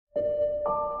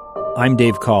I'm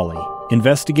Dave Cawley,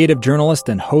 investigative journalist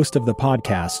and host of the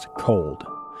podcast Cold.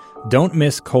 Don't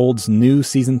miss Cold's new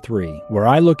Season 3, where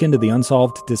I look into the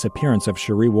unsolved disappearance of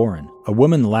Sheree Warren, a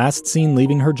woman last seen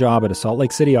leaving her job at a Salt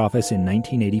Lake City office in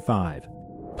 1985.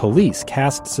 Police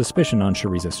cast suspicion on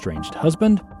Sheree's estranged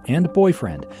husband and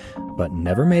boyfriend, but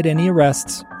never made any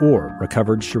arrests or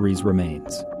recovered Sheree's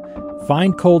remains.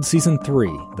 Find Cold Season 3,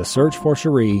 The Search for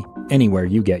Sheree, anywhere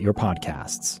you get your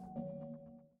podcasts.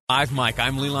 Live Mike,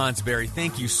 I'm Lee Lonsberry.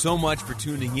 Thank you so much for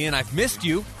tuning in. I've missed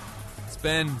you. It's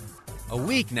been a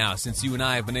week now since you and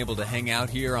I have been able to hang out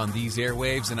here on these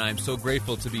airwaves, and I'm so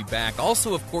grateful to be back.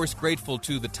 Also, of course, grateful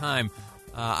to the time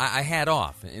I had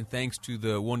off, and thanks to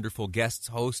the wonderful guests,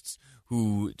 hosts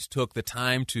who took the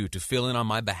time to fill in on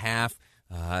my behalf.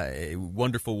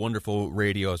 Wonderful, wonderful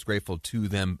radio. I was grateful to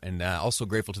them, and also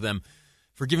grateful to them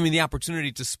for giving me the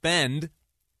opportunity to spend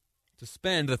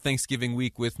the Thanksgiving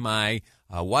week with my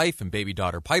wife and baby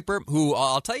daughter Piper, who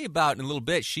I'll tell you about in a little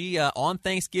bit. She, on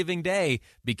Thanksgiving Day,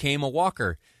 became a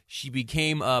walker. She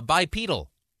became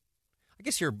bipedal. I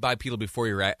guess you're bipedal before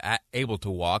you're able to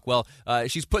walk. Well,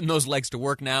 she's putting those legs to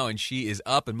work now, and she is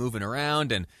up and moving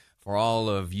around. And for all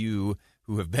of you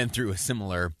who have been through a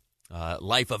similar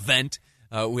life event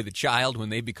with a child when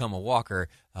they become a walker,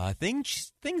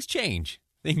 things change.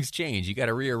 Things change. You got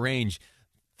to rearrange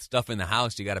stuff in the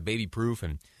house. You got to baby-proof.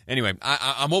 And anyway,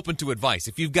 I'm open to advice.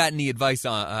 If you've got any advice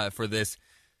for this,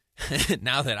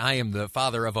 now that I am the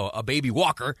father of a baby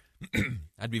walker,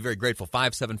 I'd be very grateful.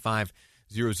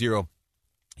 57500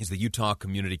 is the Utah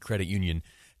Community Credit Union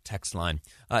text line.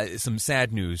 Some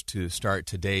sad news to start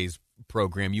today's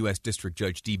program. U.S. District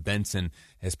Judge Dee Benson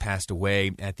has passed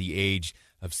away at the age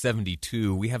of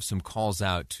 72. We have some calls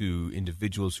out to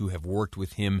individuals who have worked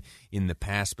with him in the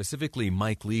past, specifically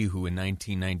Mike Lee, who in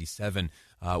 1997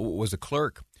 was a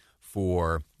clerk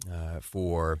for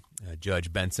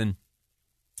Judge Benson.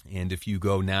 And if you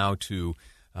go now to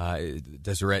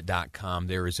Deseret.com,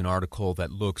 there is an article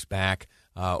that looks back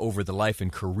over the life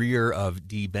and career of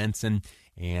Dee Benson.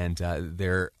 And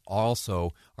there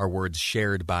also are words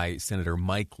shared by Senator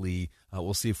Mike Lee.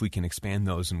 We'll see if we can expand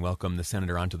those and welcome the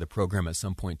senator onto the program at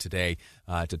some point today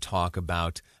to talk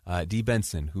about Dee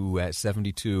Benson, who at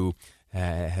 72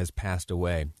 has passed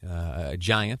away. A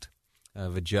giant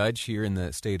of a judge here in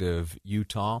the state of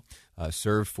Utah,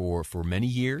 served for many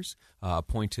years,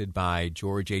 appointed by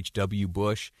George H.W.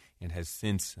 Bush, and has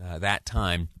since that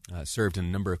time served in a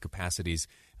number of capacities,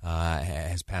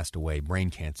 has passed away. Brain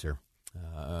cancer.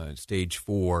 Stage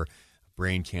 4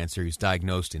 brain cancer. He was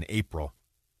diagnosed in April.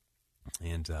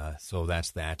 And so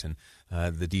that's that. And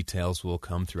the details will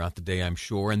come throughout the day, I'm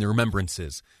sure. And the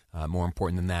remembrances, more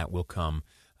important than that, will come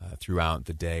throughout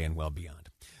the day and well beyond.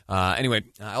 Anyway,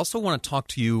 I also want to talk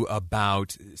to you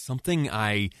about something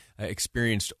I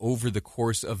experienced over the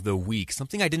course of the week,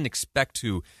 something I didn't expect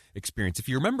to experience. If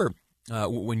you remember,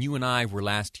 when you and I were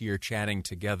last here chatting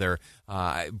together,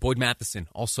 Boyd Matheson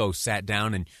also sat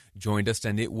down and joined us,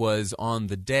 and it was on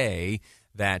the day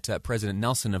that President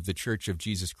Nelson of the Church of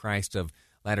Jesus Christ of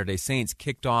Latter-day Saints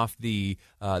kicked off the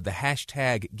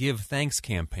hashtag Give Thanks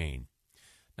campaign.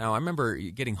 Now, I remember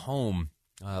getting home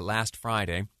last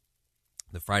Friday,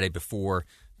 the Friday before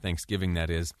Thanksgiving, that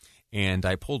is, and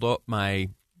I pulled up my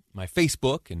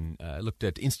Facebook and looked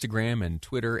at Instagram and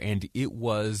Twitter, and it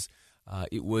was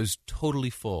totally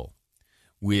full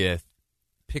with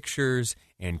pictures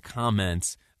and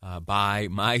comments by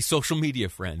my social media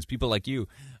friends, people like you,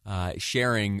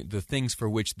 sharing the things for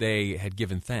which they had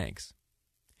given thanks.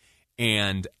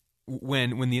 And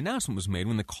when the announcement was made,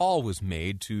 when the call was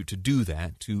made to do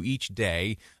that, to each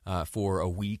day for a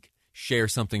week, share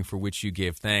something for which you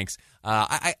give thanks,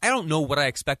 I don't know what I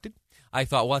expected. I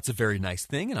thought, well, that's a very nice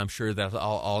thing, and I'm sure that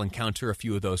I'll encounter a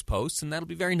few of those posts, and that'll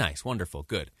be very nice, wonderful,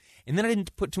 good. And then I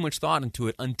didn't put too much thought into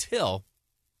it until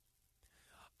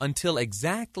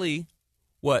exactly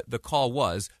what the call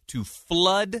was, to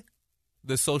flood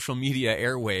the social media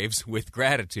airwaves with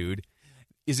gratitude,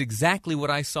 is exactly what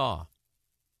I saw.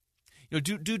 You know,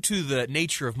 due to the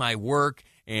nature of my work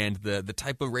and the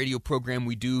type of radio program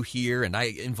we do here, and I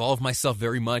involve myself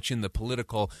very much in the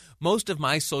political, most of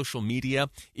my social media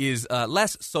is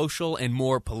less social and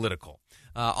more political.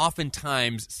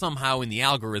 Oftentimes, somehow in the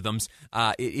algorithms,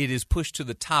 it is pushed to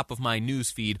the top of my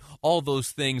news feed, all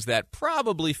those things that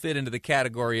probably fit into the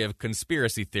category of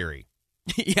conspiracy theory.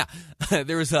 Yeah,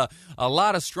 there was a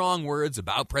lot of strong words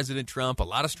about President Trump, a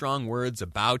lot of strong words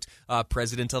about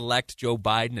President-elect Joe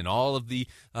Biden, and all of the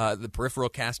peripheral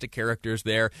cast of characters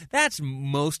there. That's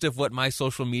most of what my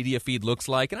social media feed looks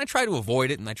like, and I try to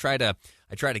avoid it, and I try to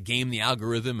I try to game the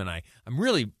algorithm, and I'm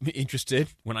really interested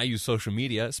when I use social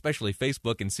media, especially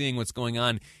Facebook, and seeing what's going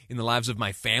on in the lives of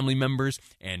my family members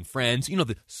and friends. You know,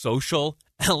 the social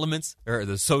elements, or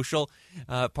the social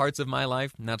parts of my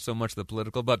life, not so much the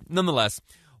political. But nonetheless,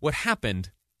 what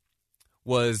happened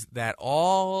was that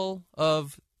all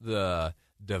of the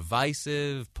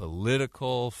divisive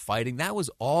political fighting, that was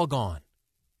all gone.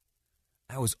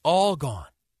 That was all gone.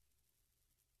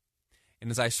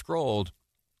 And as I scrolled,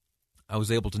 I was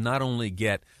able to not only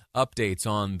get updates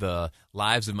on the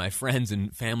lives of my friends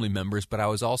and family members, but I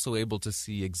was also able to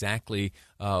see exactly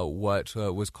what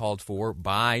was called for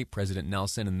by President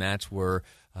Nelson, and that's were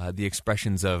the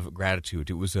expressions of gratitude.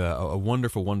 It was a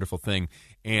wonderful, wonderful thing,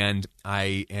 and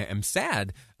I am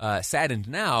saddened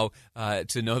now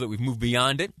to know that we've moved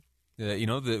beyond it.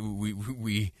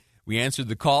 We answered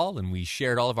the call and we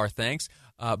shared all of our thanks.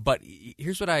 But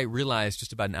here's what I realized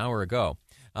just about an hour ago.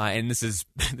 And this is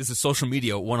social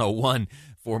media 101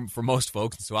 for most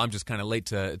folks, so I'm just kind of late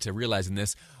to realizing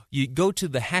this. You go to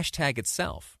the hashtag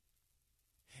itself,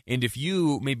 and if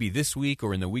you, maybe this week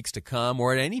or in the weeks to come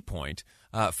or at any point,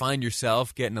 find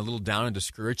yourself getting a little down and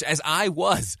discouraged, as I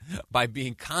was by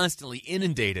being constantly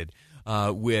inundated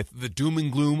with the doom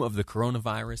and gloom of the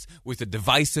coronavirus, with the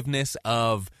divisiveness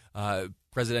of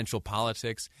presidential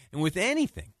politics, and with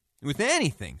anything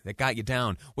that got you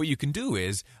down, what you can do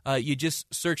is you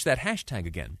just search that hashtag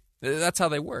again. That's how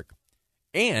they work.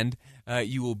 And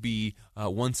you will be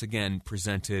once again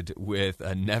presented with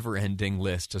a never-ending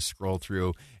list to scroll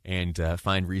through and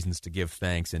find reasons to give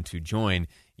thanks and to join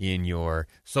in your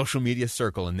social media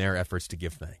circle in their efforts to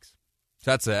give thanks.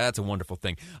 So that's a wonderful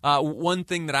thing. One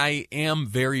thing that I am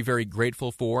very, very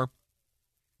grateful for,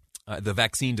 the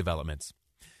vaccine developments.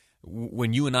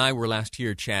 When you and I were last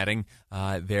here chatting,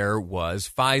 there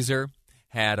was Pfizer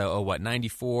had a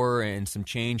 94 and some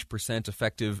change %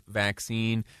 effective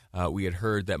vaccine. We had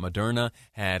heard that Moderna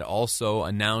had also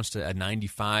announced a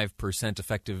 95%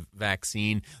 effective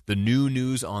vaccine. The new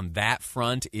news on that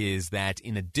front is that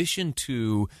in addition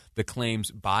to the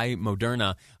claims by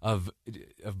Moderna of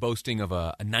boasting of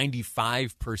a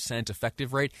 95%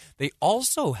 effective rate, they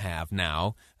also have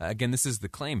now, again, this is the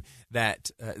claim,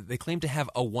 that they claim to have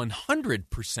a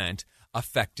 100%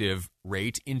 effective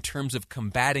rate in terms of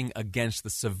combating against the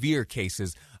severe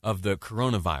cases of the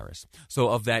coronavirus. So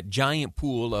of that giant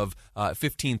pool of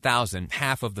 15,000,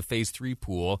 half of the phase 3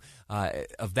 pool,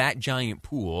 of that giant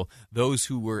pool, those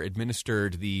who were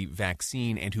administered the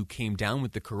vaccine and who came down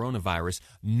with the coronavirus,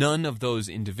 none of those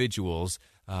individuals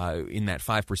in that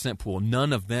 5% pool,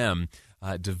 none of them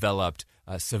developed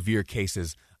severe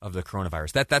cases of the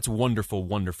coronavirus. That's wonderful,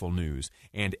 wonderful news.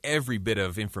 And every bit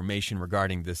of information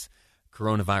regarding this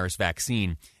coronavirus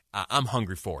vaccine, I'm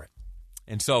hungry for it.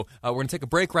 And so we're going to take a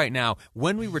break right now.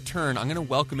 When we return, I'm going to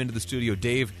welcome into the studio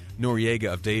Dave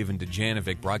Noriega of Dave and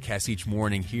Dejanovic, broadcasts each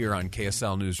morning here on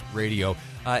KSL News Radio.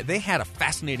 They had a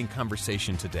fascinating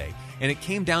conversation today, and it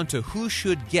came down to who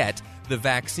should get the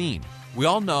vaccine. We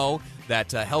all know that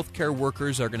healthcare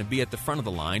workers are going to be at the front of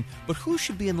the line, but who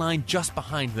should be in line just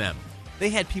behind them? They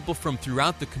had people from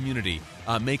throughout the community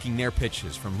making their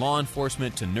pitches, from law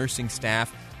enforcement to nursing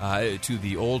staff to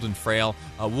the old and frail.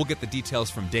 We'll get the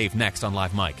details from Dave next on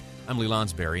Live Mike. I'm Lee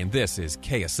Lonsberry, and this is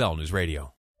KSL News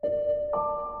Radio.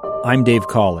 I'm Dave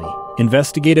Cawley,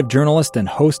 investigative journalist and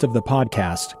host of the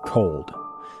podcast Cold.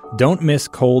 Don't miss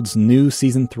Cold's new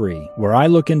Season 3, where I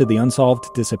look into the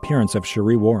unsolved disappearance of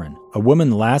Sheree Warren, a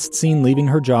woman last seen leaving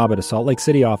her job at a Salt Lake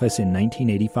City office in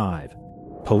 1985.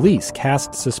 Police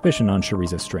cast suspicion on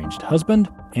Sheree's estranged husband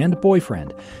and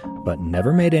boyfriend, but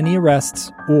never made any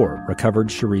arrests or recovered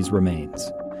Sheree's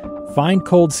remains. Find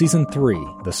Cold Season 3,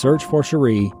 The Search for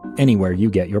Sheree, anywhere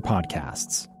you get your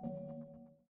podcasts.